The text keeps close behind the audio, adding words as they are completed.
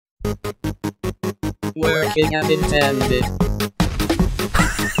Working as intended.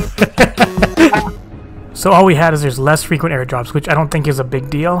 So all we had is there's less frequent airdrops, which I don't think is a big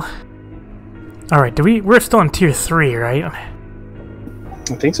deal. Alright, we're still in tier 3, right?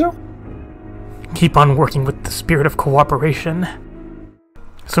 I think so. Keep on working with the spirit of cooperation.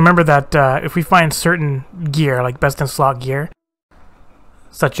 So remember that if we find certain gear, like best in slot gear,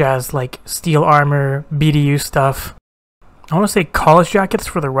 such as like steel armor, BDU stuff, I want to say college jackets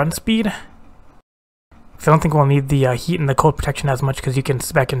for the run speed. I don't think we'll need the heat and the cold protection as much because you can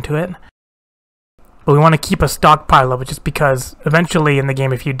spec into it. But we want to keep a stockpile of it just because eventually in the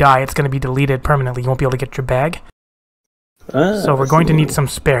game if you die it's going to be deleted permanently. You won't be able to get your bag. So we're going to need some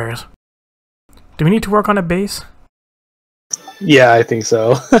spares. Do we need to work on a base? Yeah, I think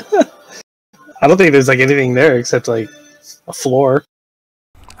so. I don't think there's like anything there except like a floor.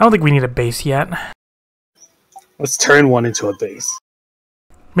 I don't think we need a base yet. Let's turn one into a base.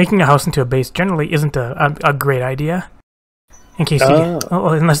 Making a house into a base generally isn't a great idea. In case you get,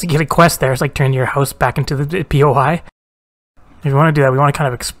 unless you get a quest there, it's like turning your house back into the POI. If you want to do that, we want to kind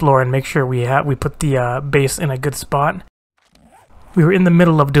of explore and make sure we put the base in a good spot. We were in the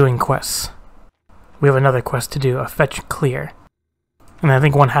middle of doing quests. We have another quest to do, a fetch clear. And I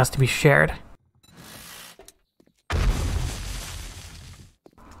think one has to be shared.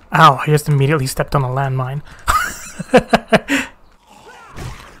 Ow, I just immediately stepped on a landmine.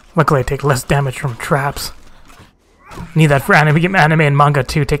 Luckily I take less damage from traps. Need that for anime and manga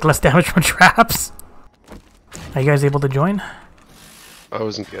too, take less damage from traps. Are you guys able to join? I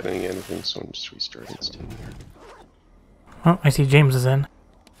wasn't getting anything, so I'm just restarting Steam here. Oh, I see James is in.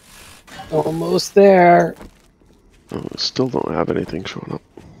 Almost there. Oh, still don't have anything showing up.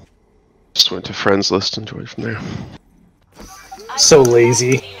 Just went to friends list and joined from there. So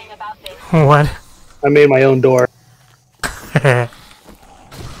lazy. What? I made my own door.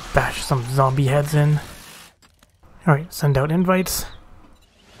 Bash some zombie heads in. Alright, send out invites.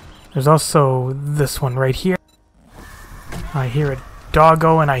 There's also this one right here. I hear a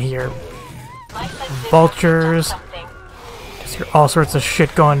doggo and I hear vultures. Just hear all sorts of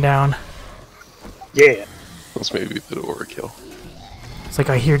shit going down. Yeah. That's maybe a bit of overkill. It's like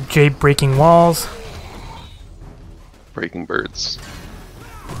I hear Jay breaking walls. Breaking birds.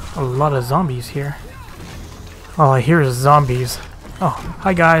 A lot of zombies here. All I hear is zombies. Oh,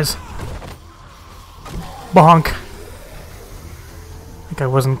 hi guys. Bonk. I think I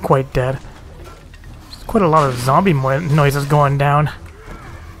wasn't quite dead. There's quite a lot of zombie noises going down.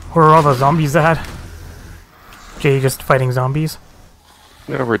 Where are all the zombies at? Jay just fighting zombies?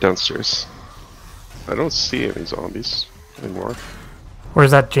 Now we're downstairs. I don't see any zombies anymore. Or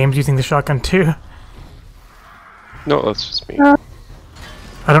is that James using the shotgun too? No, that's just me.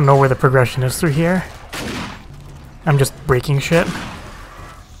 I don't know where the progression is through here. I'm just breaking shit.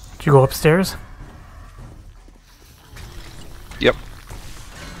 Did you go upstairs? Yep.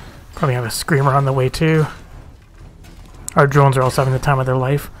 Probably have a screamer on the way too. Our drones are also having the time of their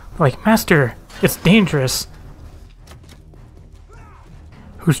life. They're like, Master, it's dangerous.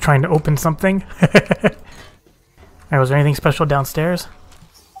 Who's trying to open something? Alright, was there anything special downstairs?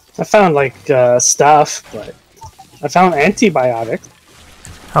 I found like stuff, but I found antibiotics.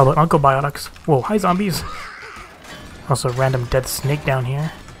 How about Uncle Biotics? Whoa, hi zombies. Also a random dead snake down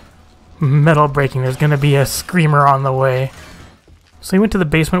here. Metal breaking, there's gonna be a screamer on the way. So you went to the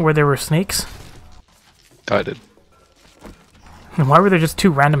basement where there were snakes? I did. And why were there just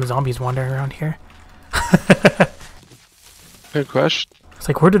 2 random zombies wandering around here? Good question. It's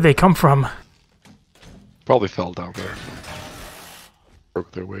like, where did they come from? Probably fell down there.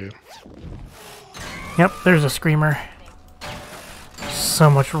 Broke their way in. Yep, there's a screamer. So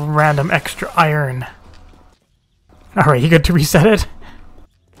much random extra iron. Alright, you good to reset it?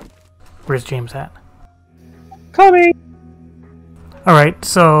 Where's James at? Coming! Alright,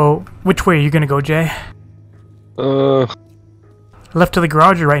 so which way are you gonna go, Jay? Left to the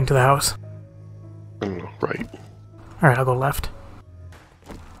garage or right into the house? I don't know, right. Alright, I'll go left.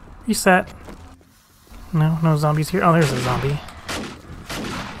 Reset. No, no zombies here. Oh, there's a zombie.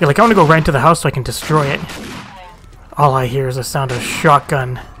 Yeah, like I want to go right into the house so I can destroy it. All I hear is the sound of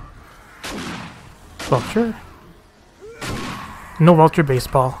shotgun. Vulture? No vulture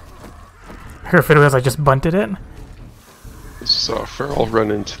baseball. Or if it was, I just bunted it. So Farrell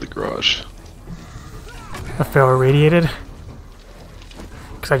run into the garage. A feral radiated.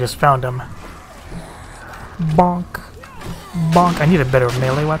 Because I just found him. Bonk. Bonk. I need a better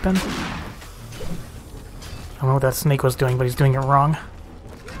melee weapon. I don't know what that snake was doing, but he's doing it wrong.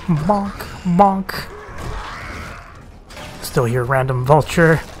 Bonk. Bonk. Still hear random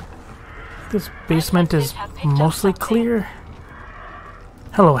vulture. This basement is mostly clear.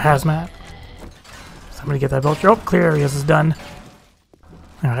 Hello, hazmat. Somebody get that vulture. Oh, clear areas is done.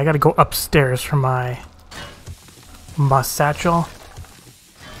 Alright, I gotta go upstairs for my satchel.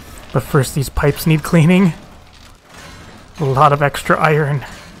 But first, these pipes need cleaning. A lot of extra iron.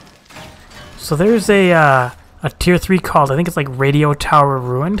 So there's a tier 3 called, I think it's like Radio Tower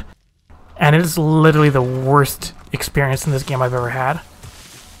Ruined. And it is literally the worst experience in this game I've ever had.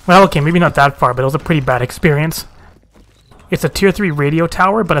 Well, okay, maybe not that far, but it was a pretty bad experience. It's a tier 3 radio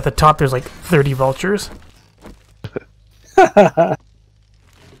tower, but at the top there's like 30 vultures.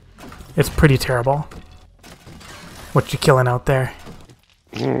 It's pretty terrible. What you killing out there?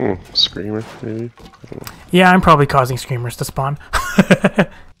 Screamer, maybe? Yeah, I'm probably causing screamers to spawn.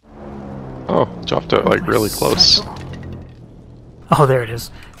 Oh, dropped out like really close. Satchel. Oh, there it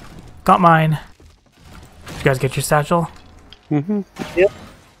is. Got mine. Did you guys get your satchel? Mm-hmm. Yep.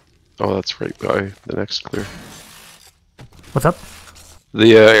 Oh, that's right by the next clear. What's up?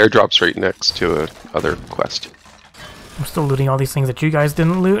 The airdrop's right next to other quest. I'm still looting all these things that you guys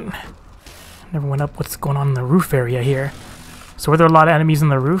didn't loot. Never went up what's going on in the roof area here. So were there a lot of enemies in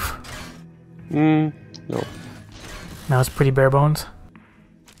the roof? No. Now it's pretty bare bones.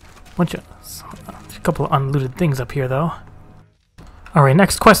 A couple of unlooted things up here though. Alright,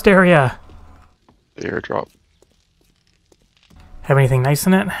 next quest area. The airdrop. Have anything nice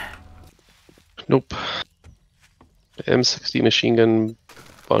in it? Nope. M60 machine gun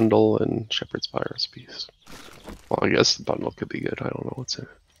bundle and Shepherd's Pie recipes. Well, I guess the bundle could be good. I don't know what's in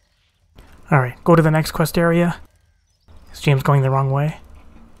it. Alright, go to the next quest area. Is James going the wrong way?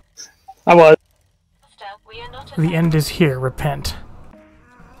 I was. The end is here, repent.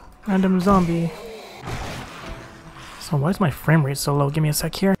 Random zombie. So why is my frame rate so low? Give me a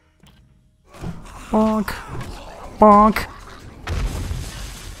sec here. Bonk. Bonk.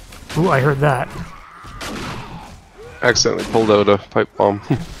 Ooh, I heard that. Accidentally pulled out a pipe bomb.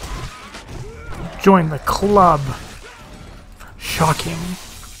 Join the club. Shocking.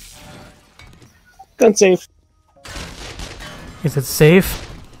 Gun safe. Is it safe?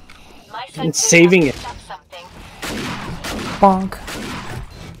 I'm saving it. Bonk.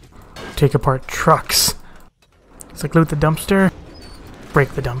 Take apart trucks. It's like loot the dumpster, break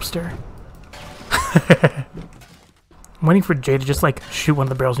the dumpster. I'm waiting for Jay to just like shoot one of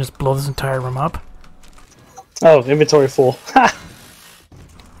the barrels and just blow this entire room up. Oh, inventory full.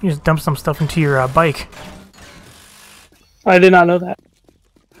 You just dump some stuff into your bike. I did not know that.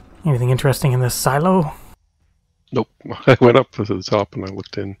 Anything interesting in this silo? Nope. I went up to the top and I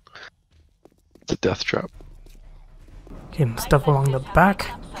looked in. It's a death trap. Getting stuff along the back.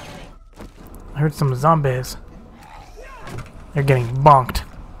 I heard some zombies. They're getting bonked.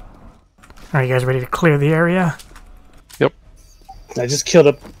 Are you guys ready to clear the area? Yep. I just killed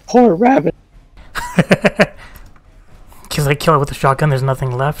a poor rabbit. Because I kill it with a shotgun, there's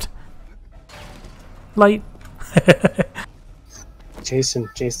nothing left. Light. Jason,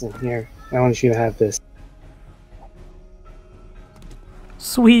 here. I want you to have this.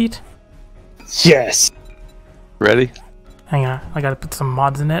 Sweet. Yes! Ready? Hang on, I gotta put some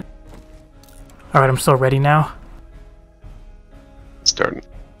mods in it. Alright, I'm so ready now. Starting.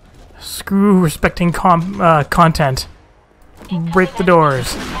 Screw respecting content. Break the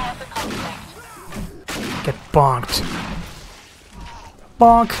doors. Get bonked.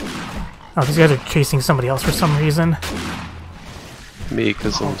 Bonk. Oh, these guys are chasing somebody else for some reason. Me,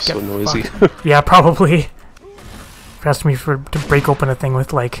 because I'm so noisy. Yeah, probably. Asked me to break open a thing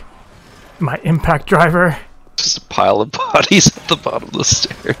with like my impact driver. Just a pile of bodies at the bottom of the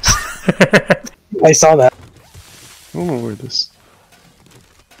stairs. I saw that. I don't know where this...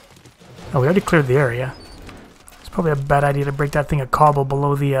 Oh, we already cleared the area. It's probably a bad idea to break that thing of cobble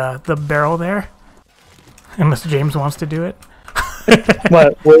below the barrel there. Unless James wants to do it.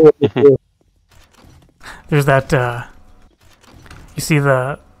 What? There's that, you see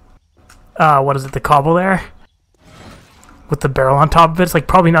the, what is it, the cobble there? With the barrel on top of it. It's like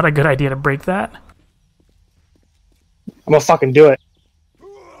probably not a good idea to break that. I'm gonna fucking do it.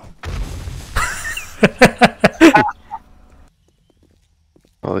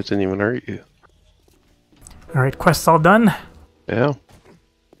 Oh, it didn't even hurt you. Alright, quest's all done. Yeah.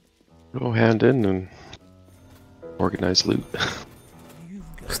 Go hand in and organize loot.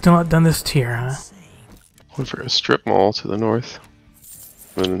 Still not done this tier, huh? Went for a strip mall to the north.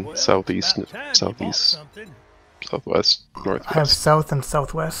 And southeast, southwest, I have northwest. south and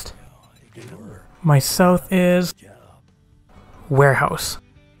southwest. My south is warehouse.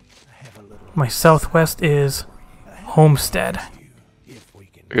 My southwest is homestead.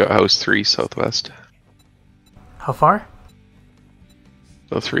 We got house 3 southwest. How far?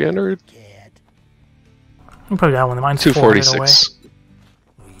 So 300? I'm probably that one. Mine's 400 away. 246.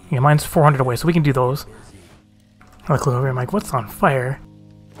 Yeah, mine's 400 away, so we can do those. I look over, I'm like, what's on fire?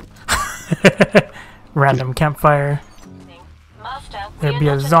 Random campfire. There'd be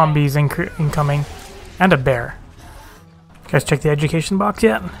a zombies incoming. And a bear. You guys check the education box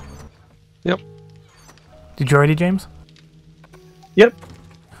yet? Yep. Did you already, James? Yep.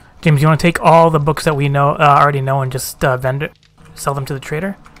 James, you want to take all the books that we know already know and just sell them to the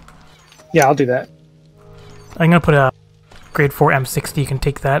trader? Yeah, I'll do that. I'm going to put a grade 4 M60. You can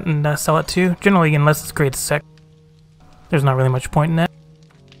take that and sell it too. Generally, unless it's grade 6, there's not really much point in it.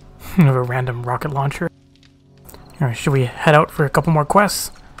 I have a random rocket launcher. Alright, should we head out for a couple more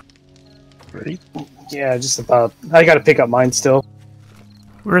quests? Ready? Yeah, just about. I gotta pick up mine still.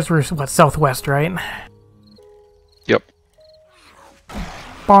 We're what, southwest, right? Yep.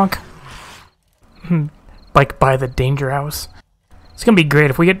 Bonk. Like by the danger house. It's gonna be great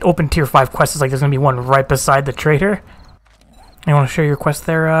if we get open tier 5 quests. It's like there's gonna be one right beside the trader. You want to share your quest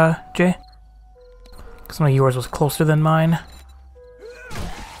there, Jay? Because some of yours was closer than mine.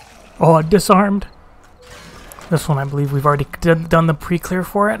 Oh, disarmed. This one, I believe we've already done the pre-clear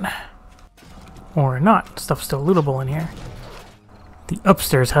for it. Or not. Stuff's still lootable in here. The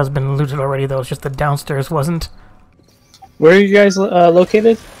upstairs has been looted already, though. It's just the downstairs wasn't. Where are you guys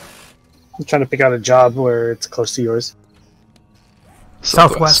located? I'm trying to pick out a job where it's close to yours.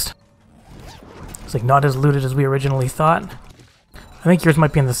 Southwest. It's like not as looted as we originally thought. I think yours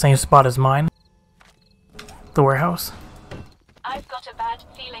might be in the same spot as mine. The warehouse. I've got a bad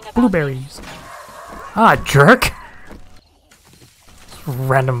feeling about Blueberries. Ah, jerk!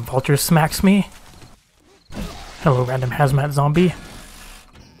 Random vulture smacks me. Hello, random hazmat zombie.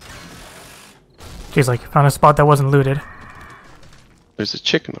 She's like, found a spot that wasn't looted. There's a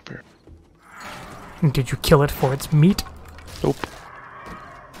chicken up here. Did you kill it for its meat? Nope.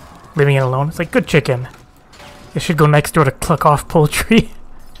 Leaving it alone? It's like, good chicken. It should go next door to Cluck Off Poultry.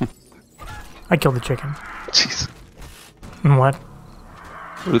 I killed the chicken. Jeez. And what?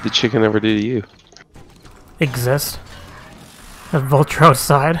 What did the chicken ever do to you? Exist. A vulture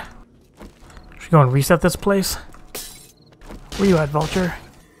outside. Should we go and reset this place? Where you at, vulture?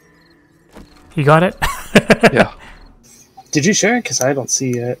 You got it? Yeah. Did you share it? Because I don't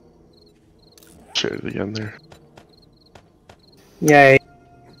see it. Share it again there. Yay.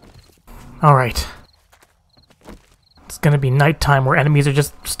 Alright. It's gonna be nighttime where enemies are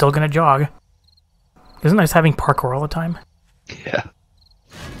just still gonna jog. Isn't it nice having parkour all the time? Yeah.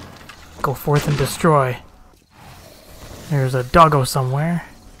 Go forth and destroy. There's a doggo somewhere.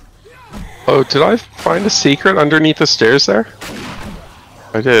 Oh, did I find a secret underneath the stairs there?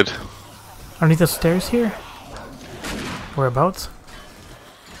 I did. Underneath the stairs here? Whereabouts?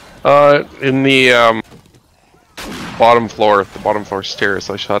 In the bottom floor, the bottom floor stairs.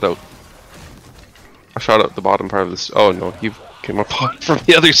 I shot out the bottom part of this. Oh no, you came up from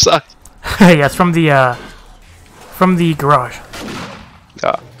the other side. Yeah, it's from the garage.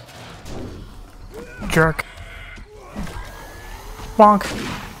 Yeah. Jerk. Bonk.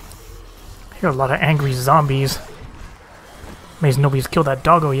 I hear a lot of angry zombies. Amazing nobody's killed that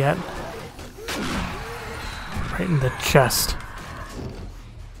doggo yet. Right in the chest.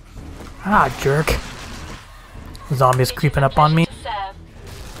 Ah, jerk. Zombies creeping up on me.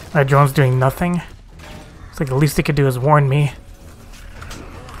 My drone's doing nothing. It's like the least it could do is warn me.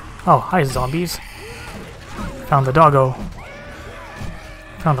 Oh, hi zombies. Found the doggo.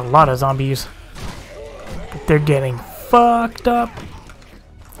 Found a lot of zombies. But they're getting fucked up.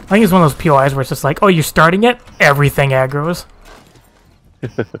 I think it's one of those POIs where it's just like, oh, you're starting it? Everything aggroes.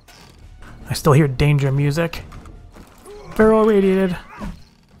 I still hear danger music. Barrel radiated.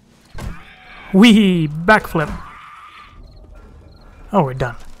 Wee! Backflip. Oh, we're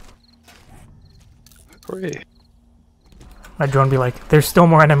done. Hooray. My drone be like, there's still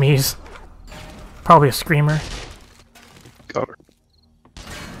more enemies. Probably a screamer. Got her.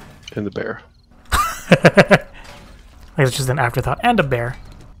 And the bear. Like it's just an afterthought. And a bear.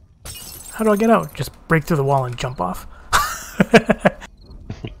 How do I get out? Just break through the wall and jump off.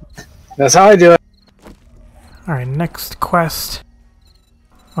 That's how I do it. Alright, next quest.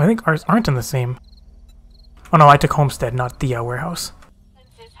 Oh, I think ours aren't in the same. Oh no, I took Homestead, not the warehouse.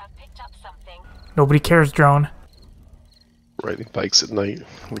 have picked up something. Nobody cares, drone. Riding bikes at night.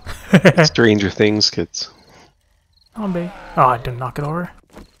 Like Stranger Things kids. Zombie. Oh, I didn't knock it over.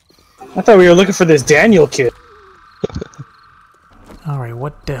 I thought we were looking for this Daniel kid. Alright,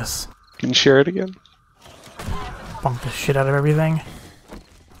 what dis? Can you share it again? Bump the shit out of everything.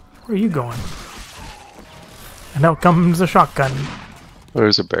 Where are you going? And out comes a shotgun. Oh,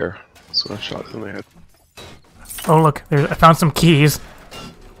 there's a bear. So I shot it in the head. Oh look, I found some keys.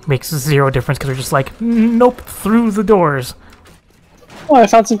 Makes zero difference because they're just like, nope, through the doors. Oh, I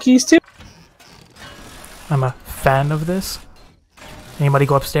found some keys too. I'm a fan of this. Anybody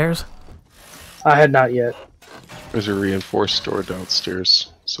go upstairs? I had not yet. There's a reinforced door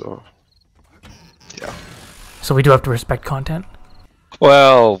downstairs, so yeah. So we do have to respect content.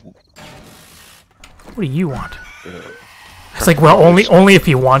 Well, What do you want? It's like, well, only if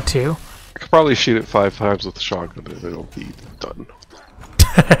you want to. I could probably shoot it 5 times with the shotgun and it'll be done.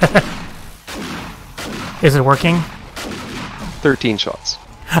 Is it working? 13 shots.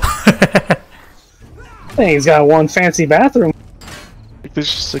 He's got one fancy bathroom.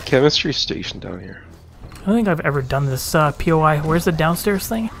 There's just a chemistry station down here. I don't think I've ever done this POI. Where's the downstairs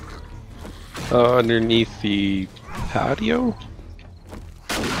thing? Underneath the patio?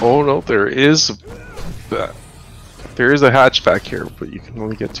 Oh no, there is a hatch back here, but you can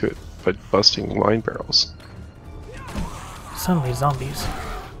only get to it by busting wine barrels. Suddenly zombies.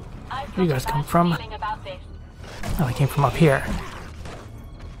 I've Where you got guys a come bad from? feeling about this. Oh, they came from up here.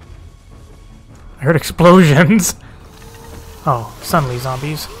 I heard explosions. Oh, suddenly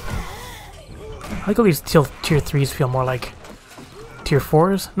zombies. I like all these tier 3s feel more like tier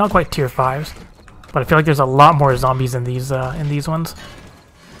 4s. Not quite tier 5s. But I feel like there's a lot more zombies in these ones.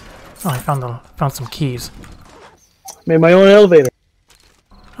 Oh, I found some keys. Made my own elevator.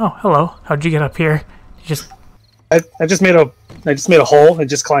 Oh, hello. How'd you get up here? You just I just made a hole and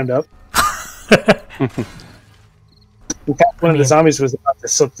just climbed up. In fact, one of the zombies was about to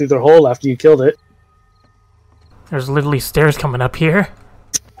slip through their hole after you killed it. there's literally stairs coming up here.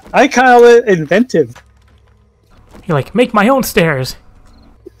 I call it inventive. You're like, make my own stairs.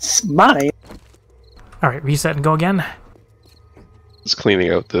 It's mine. Alright, reset and go again. Just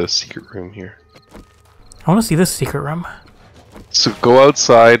cleaning out the secret room here. I want to see this secret room. So go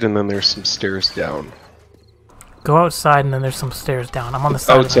outside and then there's some stairs down. Go outside and then there's some stairs down. I'm on the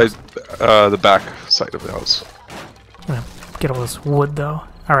side Outside, of the house. the back side of the house. I'm gonna get all this wood though.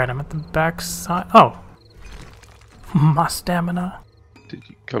 Alright, I'm at the back side. Oh! My stamina. Did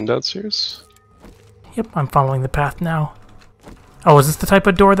you come downstairs? Yep, I'm following the path now. Oh, is this the type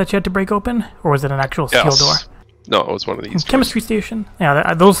of door that you had to break open? Or was it an actual steel door? No, it was one of these. Chemistry station?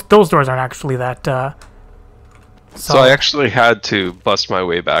 Yeah, those doors aren't actually that, So I actually had to bust my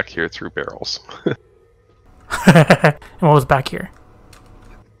way back here through barrels. And what was back here?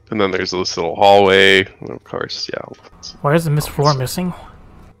 And then there's this little hallway. And of course, yeah. Why is the floor missing?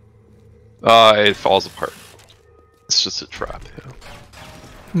 It falls apart. It's just a trap.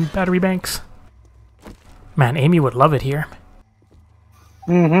 Yeah. Battery banks. Man, Amy would love it here.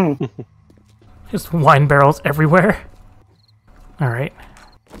 Mm-hmm. Just wine barrels everywhere. Alright.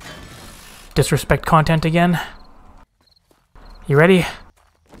 Disrespect content again. You ready?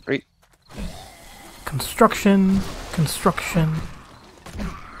 Right. Construction.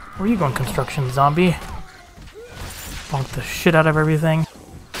 Where are you going, construction, zombie? Bonk the shit out of everything.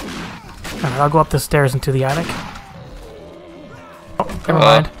 Alright, I'll go up the stairs into the attic. Oh, never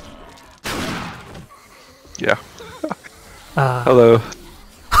mind. Yeah. Hello.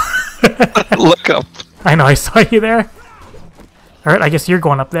 Look up. I know, I saw you there. Alright, I guess you're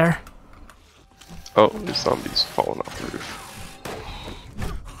going up there. Oh, there's zombies falling off the roof.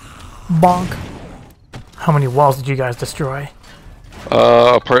 Bonk. How many walls did you guys destroy?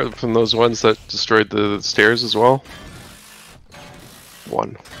 Apart from those ones that destroyed the stairs as well.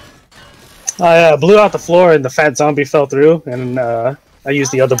 One. I blew out the floor and the fat zombie fell through, and I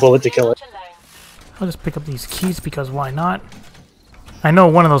used the other bullet to kill it. Not alone. I'll just pick up these keys because why not? I know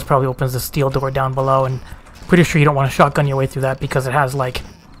one of those probably opens the steel door down below, and pretty sure you don't want to shotgun your way through that because it has like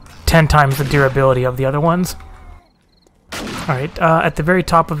 10 times the durability of the other ones. Alright, at the very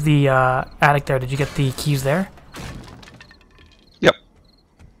top of the attic there, did you get the keys there? Yep.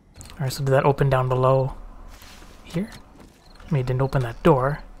 Alright, so did that open down below here? I mean, it didn't open that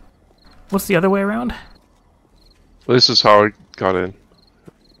door. What's the other way around? Well, this is how I got in.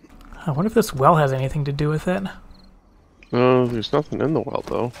 I wonder if this well has anything to do with it. There's nothing in the well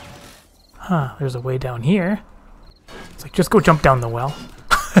though. Huh, there's a way down here. It's like, just go jump down the well.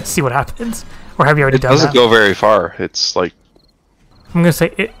 See what happens. Or have you already It done doesn't that? go very far. It's like I'm gonna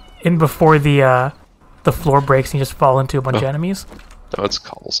say it in before the floor breaks and you just fall into a bunch of enemies. no, it's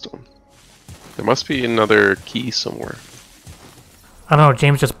cobblestone. There must be another key somewhere. I don't know,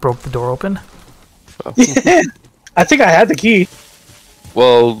 James just broke the door open. Oh. I think I had the key.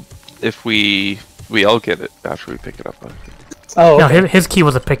 Well, if we all get it after we pick it up. Oh, No, okay. his key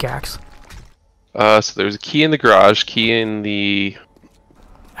was a pickaxe. So there's a key in the garage, key in the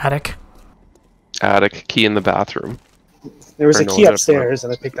Attic. attic, key in the bathroom. There was Or a no, key that's upstairs,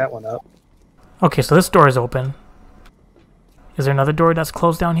 and I picked that one up. Okay, so this door is open. Is there another door that's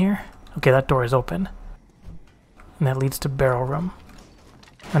closed down here? Okay, that door is open. And that leads to barrel room.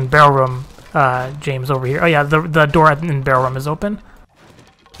 And barrel room, James over here. Oh yeah, the door in barrel room is open.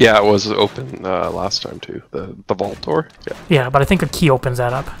 Yeah, it was open last time too. The vault door. Yeah. Yeah, but I think a key opens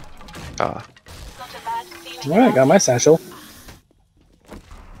that up. Ah. Got a bad feeling Alright, got my satchel.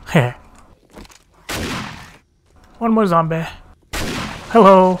 Heh. One more zombie.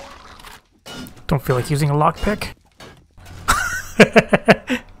 Hello. Don't feel like using a lockpick.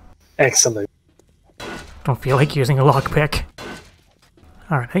 Excellent. Don't feel like using a lockpick.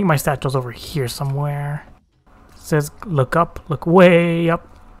 Alright, I think my satchel's over here somewhere. It says look up, look way up.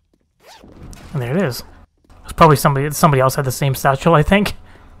 And there it is. It's probably somebody else had the same satchel, I think.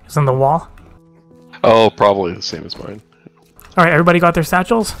 It's on the wall. Oh, probably the same as mine. Alright, everybody got their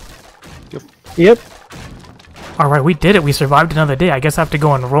satchels? Yep. Alright, we did it. We survived another day. I guess I have to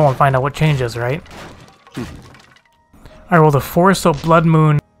go and roll and find out what changes, right? Alright, well the Forest of Blood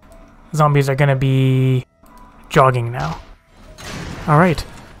Moon zombies are gonna be jogging now. Alright,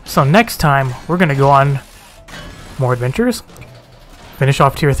 so next time we're gonna go on more adventures. Finish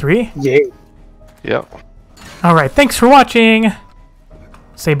off tier 3. Yay. Yeah. Alright, thanks for watching!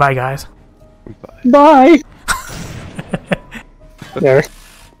 Say bye, guys. Bye. There.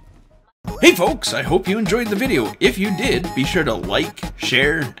 Hey folks, I hope you enjoyed the video. If you did, be sure to like,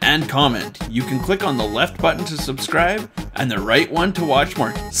 share, and comment. You can click on the left button to subscribe, and the right one to watch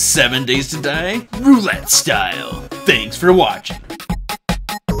more 7 Days to Die Roulette style. Thanks for watching.